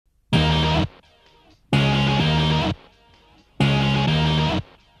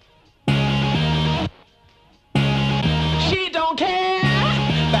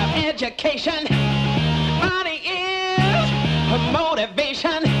education. Money is her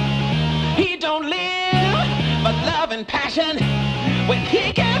motivation. He don't live but love and passion. When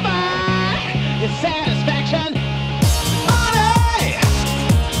he can buy his satisfaction. Money,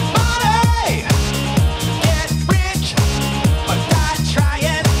 money, get rich or die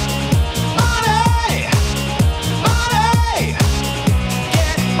trying. Money, money,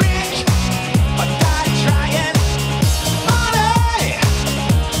 get rich or die trying. Money,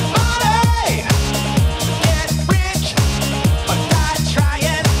 money, get rich or die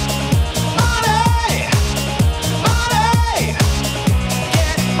trying. Money, money,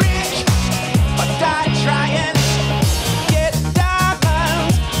 get rich or die trying. Get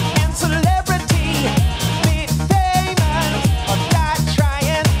diamonds and celebrity, be famous or die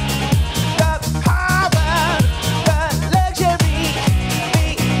trying. The power, the luxury, be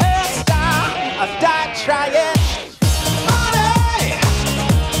a star or die trying. Money,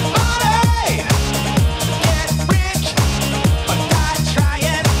 money, get rich or die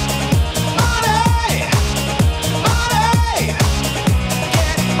trying. Money, money,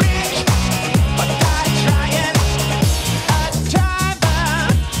 get rich or die trying. A driver,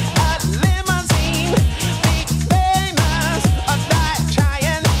 a limousine, be famous or die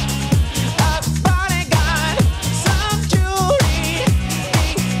trying. A bodyguard, some jewelry, be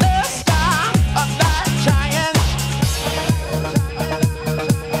a star or die trying.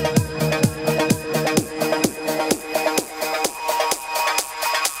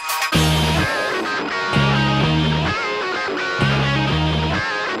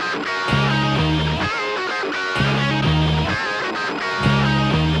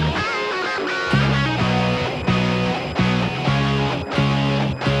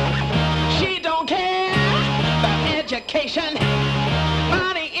 She don't care about education.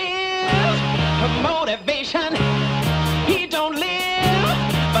 Money is her motivation. He don't live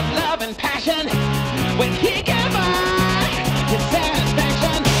but love and passion. When he